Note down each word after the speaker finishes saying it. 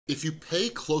If you pay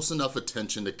close enough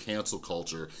attention to cancel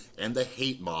culture and the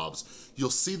hate mobs, you'll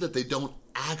see that they don't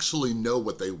actually know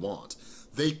what they want.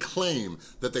 They claim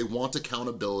that they want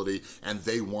accountability and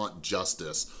they want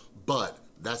justice, but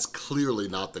that's clearly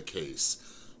not the case.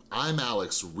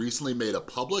 ImAllexx recently made a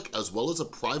public as well as a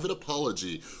private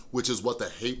apology, which is what the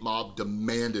hate mob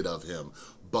demanded of him,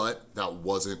 but that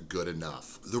wasn't good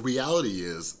enough. The reality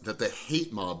is that the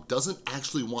hate mob doesn't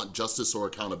actually want justice or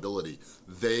accountability.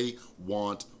 They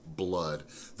want blood.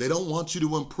 They don't want you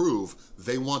to improve,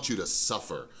 they want you to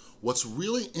suffer. What's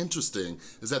really interesting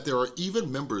is that there are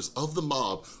even members of the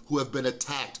mob who have been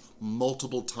attacked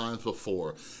multiple times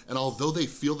before, and although they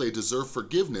feel they deserve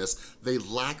forgiveness, they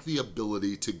lack the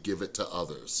ability to give it to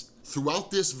others.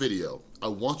 Throughout this video, I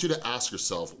want you to ask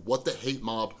yourself what the hate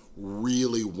mob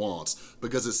really wants,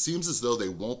 because it seems as though they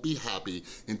won't be happy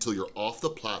until you're off the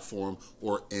platform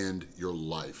or end your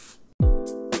life.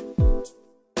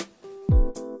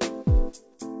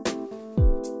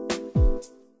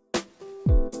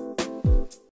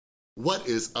 What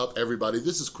is up, everybody?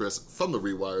 This is Chris from the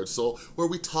Rewired Soul, where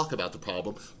we talk about the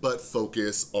problem, but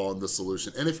focus on the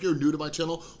solution. And if you're new to my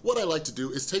channel, what I like to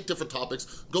do is take different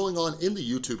topics going on in the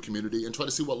YouTube community and try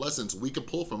to see what lessons we can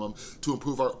pull from them to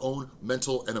improve our own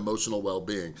mental and emotional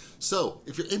well-being. So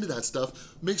if you're into that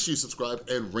stuff, make sure you subscribe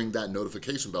and ring that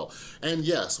notification bell. And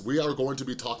yes, we are going to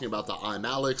be talking about the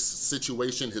ImAllexx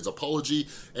situation, his apology,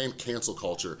 and cancel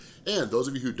culture. And those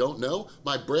of you who don't know,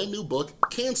 my brand new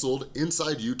book, Canceled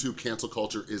Inside YouTube Cancel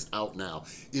Culture, is out now.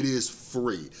 It is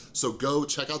free. So go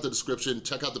check out the description,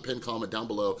 check out the pinned comment down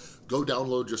below, go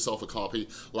download yourself a copy.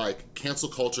 Like, cancel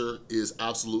culture is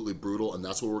absolutely brutal, and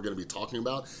that's what we're gonna be talking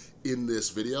about in this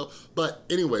video. But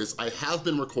anyways, I have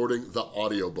been recording the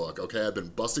audiobook, okay? I've been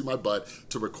busting my butt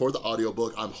to record the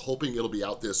audiobook. I'm hoping it'll be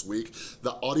out this week.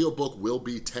 The audiobook will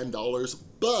be $10,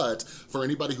 but for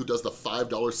anybody who does the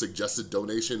 $5 suggested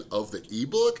donation of the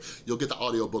ebook, you'll get the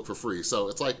audiobook for free. So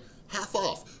it's like half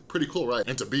off. Pretty cool, right?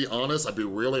 And to be honest, I'd be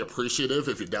really appreciative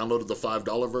if you downloaded the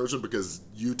 $5 version, because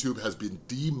YouTube has been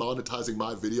demonetizing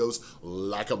my videos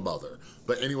like a mother.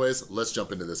 But anyways, let's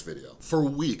jump into this video. For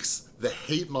weeks, the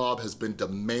hate mob has been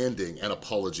demanding an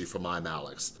apology from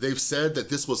ImAllexx. They've said that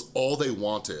this was all they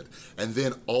wanted, and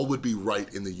then all would be right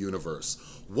in the universe.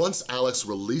 Once Alex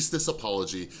released this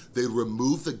apology, they'd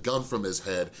remove the gun from his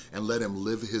head and let him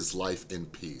live his life in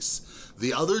peace.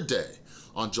 The other day,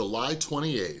 on July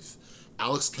 28th,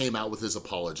 Alex came out with his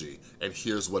apology, and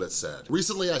here's what it said.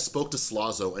 Recently, I spoke to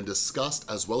Slazo and discussed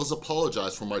as well as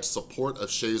apologized for my support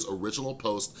of Shay's original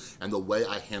post and the way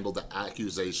I handled the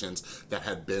accusations that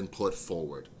had been put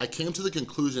forward. I came to the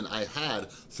conclusion I had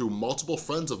through multiple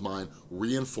friends of mine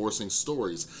reinforcing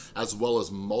stories, as well as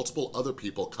multiple other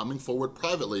people coming forward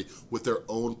privately with their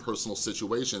own personal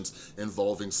situations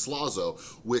involving Slazo,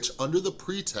 which under the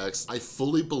pretext I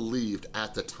fully believed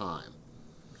at the time.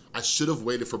 I should have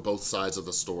waited for both sides of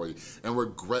the story and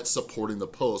regret supporting the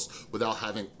post without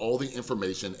having all the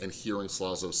information and hearing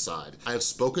Slazo's side. I have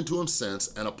spoken to him since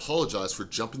and apologized for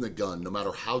jumping the gun, no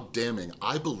matter how damning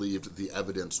I believed the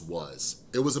evidence was.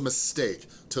 It was a mistake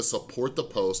to support the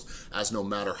post, as no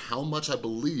matter how much I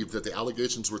believed that the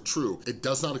allegations were true, it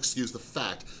does not excuse the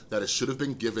fact that it should have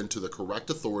been given to the correct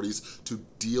authorities to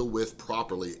deal with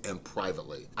properly and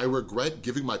privately. I regret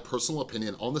giving my personal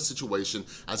opinion on the situation,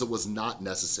 as it was not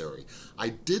necessary. I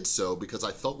did so because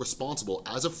I felt responsible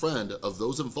as a friend of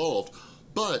those involved,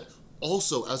 but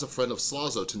also as a friend of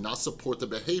Slazo, to not support the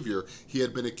behavior he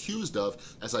had been accused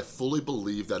of, as I fully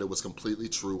believed that it was completely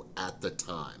true at the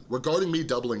time. Regarding me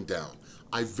doubling down,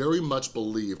 I very much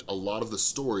believed a lot of the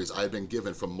stories I had been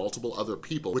given from multiple other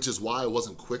people, which is why I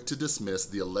wasn't quick to dismiss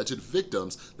the alleged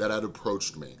victims that had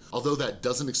approached me, although that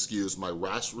doesn't excuse my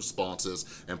rash responses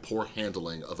and poor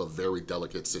handling of a very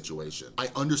delicate situation. I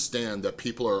understand that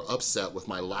people are upset with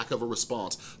my lack of a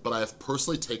response, but I have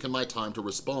personally taken my time to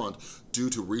respond due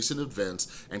to recent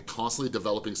events and constantly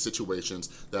developing situations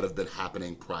that have been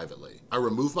happening privately. I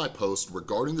removed my post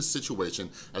regarding the situation,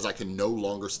 as I can no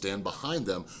longer stand behind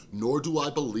them, nor do I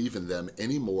believe in them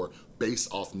anymore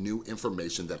based off new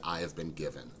information that I have been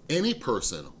given. Any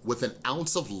person with an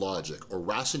ounce of logic or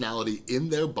rationality in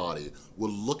their body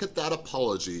would look at that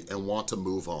apology and want to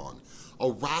move on. A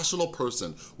rational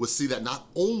person would see that not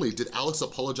only did Alex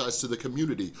apologize to the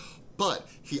community, but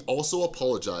he also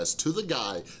apologized to the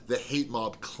guy the hate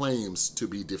mob claims to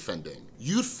be defending.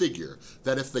 You'd figure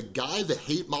that if the guy the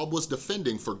hate mob was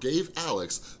defending forgave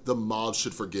Alex, the mob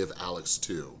should forgive Alex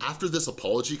too. After this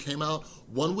apology came out,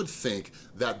 one would think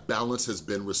that balance has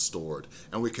been restored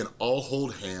and we can all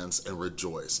hold hands and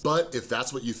rejoice. But if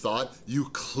that's what you thought, you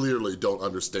clearly don't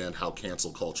understand how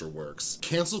cancel culture works.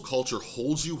 Cancel culture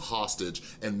holds you hostage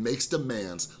and makes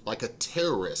demands like a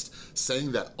terrorist,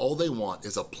 saying that all they want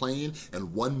is a plane and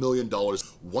 $1 million.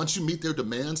 Once you meet their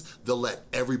demands, they'll let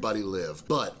everybody live.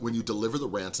 But when you deliver the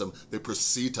ransom, they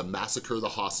proceed to massacre the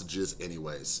hostages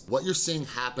anyways. What you're seeing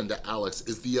happen to Alex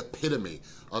is the epitome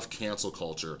of cancel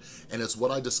culture, and it's what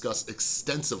I discuss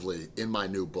extensively in my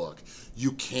new book.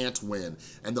 You can't win,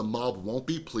 and the mob won't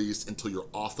be pleased until you're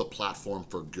off the platform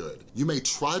for good. You may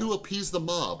try to appease the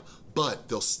mob, but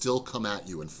they'll still come at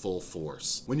you in full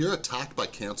force. When you're attacked by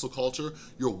cancel culture,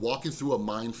 you're walking through a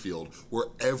minefield where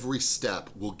every step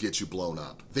will get you blown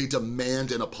up. They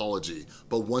demand an apology,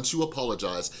 but once you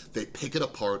apologize, they pick it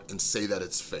apart and say that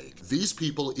it's fake. These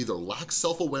people either lack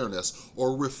self-awareness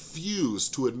or refuse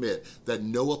to admit that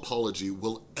no apology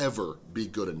will ever be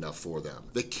good enough for them.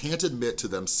 They can't admit to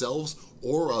themselves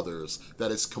or others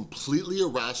that it's completely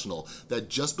irrational that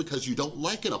just because you don't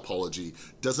like an apology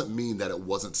doesn't mean that it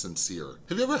wasn't sincere.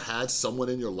 Have you ever had someone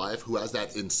in your life who has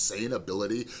that insane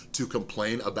ability to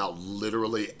complain about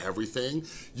literally everything?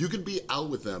 You could be out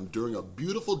with them during a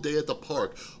beautiful day at the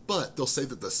park, but they'll say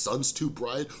that the sun's too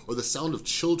bright or the sound of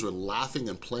children laughing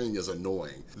and playing is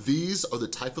annoying. These are the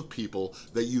type of people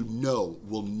that you know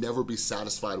will never be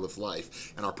satisfied with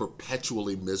life and are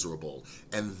perpetually miserable.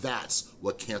 And that's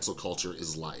what cancel culture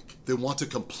is like. They want to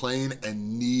complain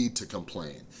and need to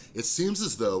complain. It seems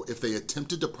as though if they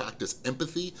attempted to practice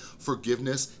empathy,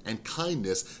 forgiveness, and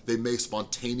kindness, they may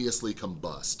spontaneously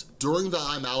combust. During the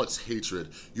ImAllexx hatred,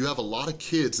 you have a lot of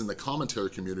kids in the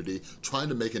commentary community trying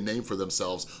to make a name for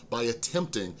themselves by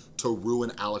attempting to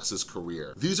ruin Alex's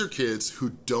career. These are kids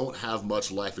who don't have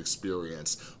much life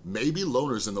experience, maybe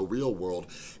loners in the real world,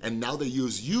 and now they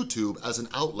use YouTube as an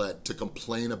outlet to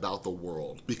complain about the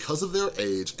world. Because of their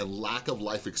age and lack of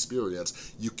life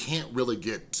experience, you can't really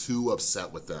get too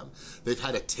upset with them. They've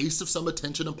had a taste of some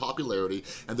attention and popularity,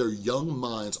 and their young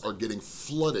minds are getting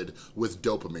flooded with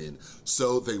dopamine,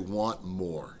 so they want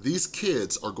more. These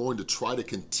kids are going to try to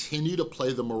continue to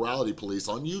play the morality police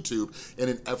on YouTube in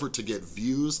an effort to get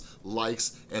views,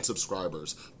 likes, and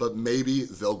subscribers, but maybe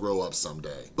they'll grow up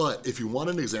someday. But if you want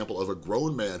an example of a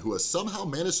grown man who has somehow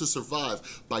managed to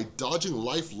survive by dodging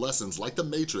life lessons like the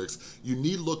Matrix, you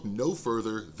need look no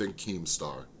further than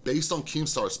Keemstar. Based on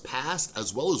Keemstar's past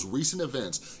as well as recent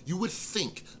events, you would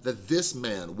think that this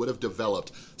man would have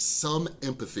developed some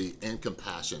empathy and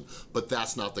compassion, but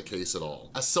that's not the case at all.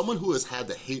 As someone who has had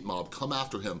the hate mob come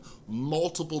after him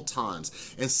multiple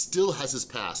times and still has his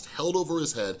past held over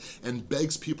his head and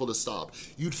begs people to stop,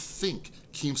 you'd think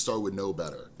Keemstar would know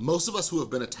better. Most of us who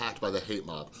have been attacked by the hate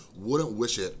mob wouldn't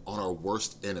wish it on our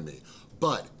worst enemy.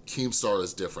 But Keemstar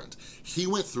is different. He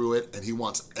went through it and he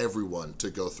wants everyone to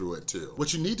go through it too.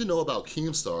 What you need to know about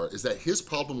Keemstar is that his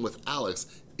problem with Alex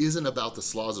isn't about the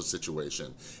Slazo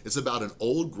situation. It's about an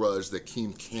old grudge that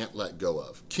Keem can't let go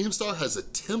of. Keemstar has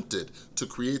attempted to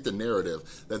create the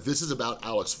narrative that this is about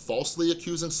Alex falsely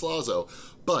accusing Slazo,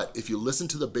 but if you listen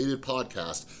to the Baited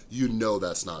podcast, you know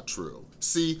that's not true.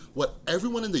 See, what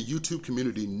everyone in the YouTube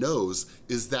community knows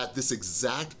is that this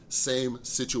exact same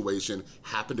situation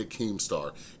happened to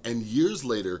Keemstar, and years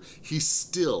later, he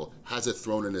still has it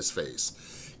thrown in his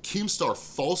face. Keemstar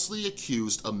falsely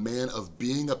accused a man of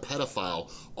being a pedophile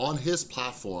on his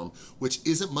platform, which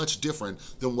isn't much different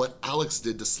than what Alex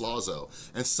did to Slazo,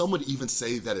 and some would even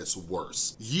say that it's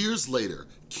worse. Years later,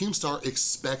 Keemstar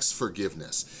expects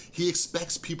forgiveness. He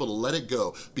expects people to let it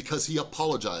go because he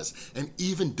apologized and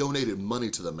even donated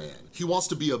money to the man. He wants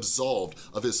to be absolved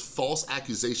of his false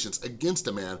accusations against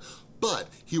a man, but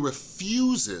he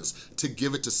refuses to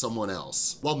give it to someone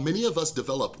else. While many of us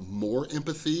develop more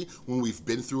empathy when we've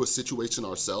been through a situation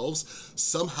ourselves,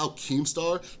 somehow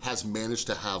Keemstar has managed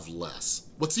to have less.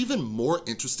 What's even more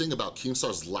interesting about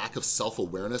Keemstar's lack of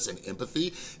self-awareness and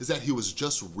empathy is that he was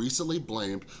just recently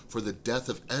blamed for the death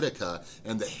of Etika,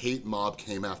 and the hate mob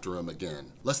came after him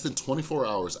again. Less than 24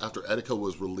 hours after Etika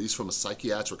was released from a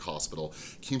psychiatric hospital,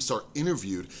 Keemstar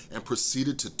interviewed and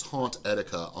proceeded to taunt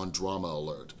Etika on Drama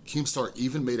Alert. Keemstar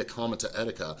even made a comment to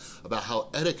Etika about how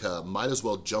Etika might as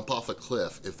well jump off a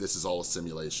cliff if this is all a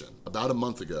simulation. About a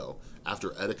month ago,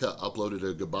 After Etika uploaded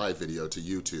a goodbye video to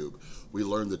YouTube, we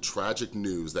learned the tragic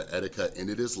news that Etika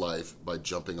ended his life by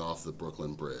jumping off the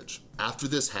Brooklyn Bridge. After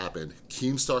this happened,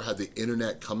 Keemstar had the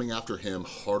internet coming after him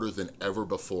harder than ever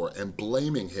before and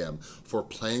blaming him for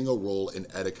playing a role in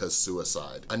Etika's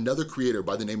suicide. Another creator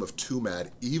by the name of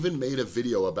Tumad even made a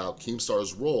video about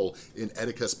Keemstar's role in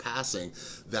Etika's passing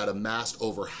that amassed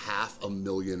over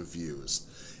 500,000 views.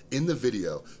 In the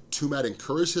video, Tumad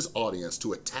encouraged his audience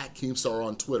to attack Keemstar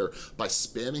on Twitter by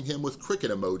spamming him with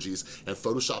cricket emojis and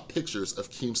Photoshop pictures of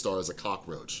Keemstar as a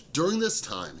cockroach. During this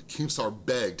time, Keemstar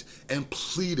begged and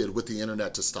pleaded with the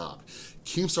internet to stop.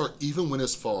 Keemstar even went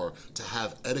as far to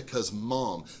have Etika's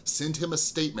mom send him a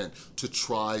statement to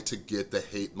try to get the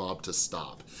hate mob to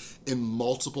stop. In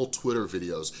multiple Twitter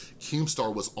videos,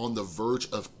 Keemstar was on the verge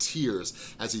of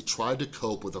tears as he tried to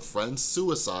cope with a friend's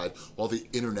suicide while the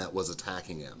internet was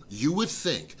attacking him. You would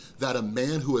think that a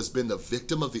man who has been the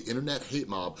victim of the internet hate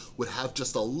mob would have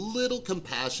just a little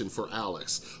compassion for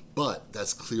Alex, but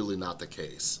that's clearly not the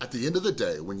case. At the end of the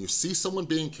day, when you see someone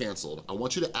being canceled, I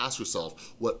want you to ask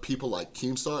yourself what people like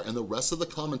Keemstar and the rest of the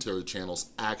commentary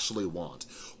channels actually want.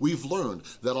 We've learned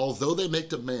that although they make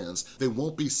demands, they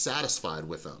won't be satisfied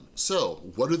with them. So,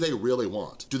 what do they really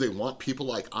want? Do they want people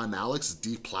like ImAllexx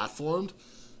deplatformed?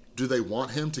 Do they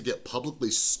want him to get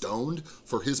publicly stoned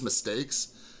for his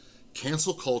mistakes?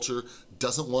 Cancel culture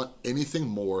doesn't want anything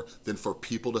more than for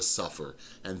people to suffer,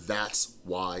 and that's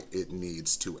why it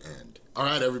needs to end. All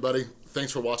right, everybody.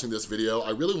 Thanks for watching this video. I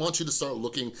really want you to start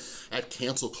looking at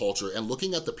cancel culture and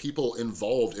looking at the people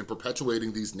involved in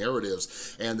perpetuating these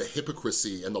narratives and the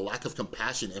hypocrisy and the lack of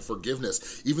compassion and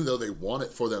forgiveness, even though they want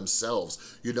it for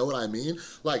themselves. You know what I mean?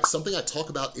 Like, something I talk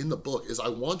about in the book is I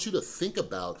want you to think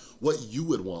about what you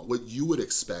would want, what you would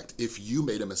expect if you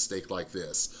made a mistake like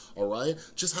this, all right?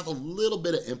 Just have a little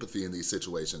bit of empathy in these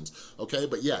situations, okay?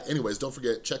 But yeah, anyways, don't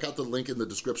forget, check out the link in the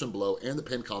description below and the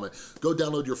pinned comment. Go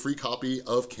download your free copy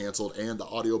of Canceled, and the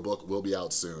audiobook will be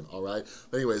out soon, all right?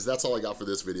 But anyways, that's all I got for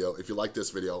this video. If you like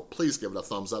this video, please give it a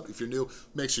thumbs up. If you're new,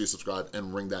 make sure you subscribe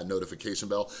and ring that notification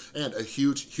bell. And a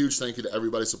huge, huge thank you to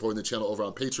everybody supporting the channel over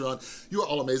on Patreon. You are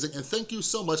all amazing, and thank you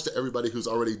so much to everybody who's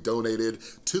already donated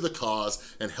to the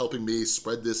cause and helping me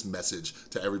spread this message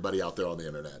to everybody out there on the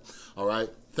internet, all right?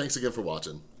 Thanks again for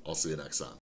watching. I'll see you next time.